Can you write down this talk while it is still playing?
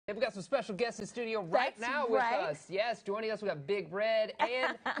We've got some special guests in studio right That's now with right. us. Yes, joining us, we got Big Red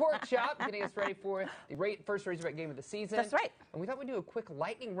and Pork Chop getting us ready for the first Razorback game of the season. That's right. And we thought we'd do a quick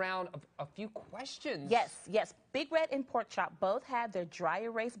lightning round of a few questions. Yes. Big Red and Pork Chop both have their dry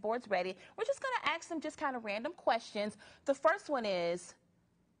erase boards ready. We're just going to ask them just kind of random questions. The first one is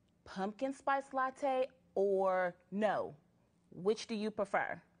pumpkin spice latte or no? Which do you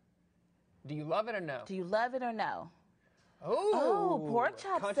prefer? Do you love it or no? Do you love it or no? Oh, Pork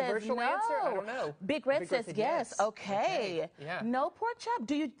Chop says controversial no. answer? I don't know. Big Red says yes. Okay. Yeah. No, Pork Chop.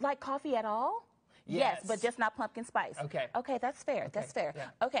 Do you like coffee at all? Yes. But just not pumpkin spice. Okay. Okay, that's fair. That's fair. Yeah.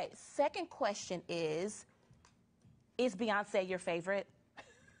 Okay, second question is Beyonce your favorite?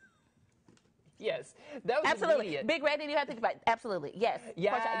 Yes. That was Absolutely. immediate. Big Red, did you have to think about it? Absolutely. Yes.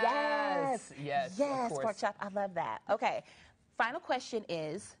 Pork Chop. Yes. Yes. Yes, of course. Pork Chop. I love that. Okay. Final question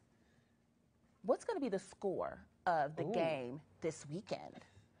is, what's going to be the score of the game this weekend?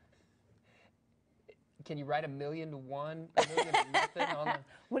 Can you write 1,000,000 to 1, 1,000,000 to nothing on the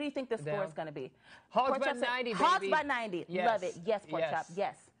What do you think the score is going to be? Hogs Pork by Chop said- 90, baby. Hogs by 90. Yes. Love it. Yes, Pork Chop.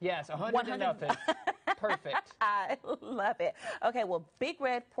 Yes. Yes, 100 to 100. nothing. Perfect. I love it. Okay, well, Big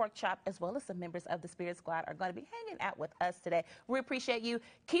Red, Pork Chop, as well as some members of the Spirit Squad are going to be hanging out with us today. We appreciate you.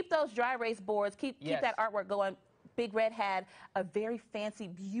 Keep those dry erase boards. Keep that artwork going. Big Red had a very fancy,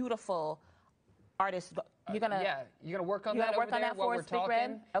 beautiful artist. You're gonna you're gonna work on you're that. gonna work over on there that while for we're us, Big Red?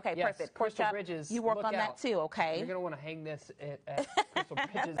 talking. Okay, Yes, perfect. Pork Crystal Chop, Bridges. you work look on out. that too, okay? You're gonna want to hang this at Crystal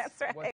Bridges. That's right.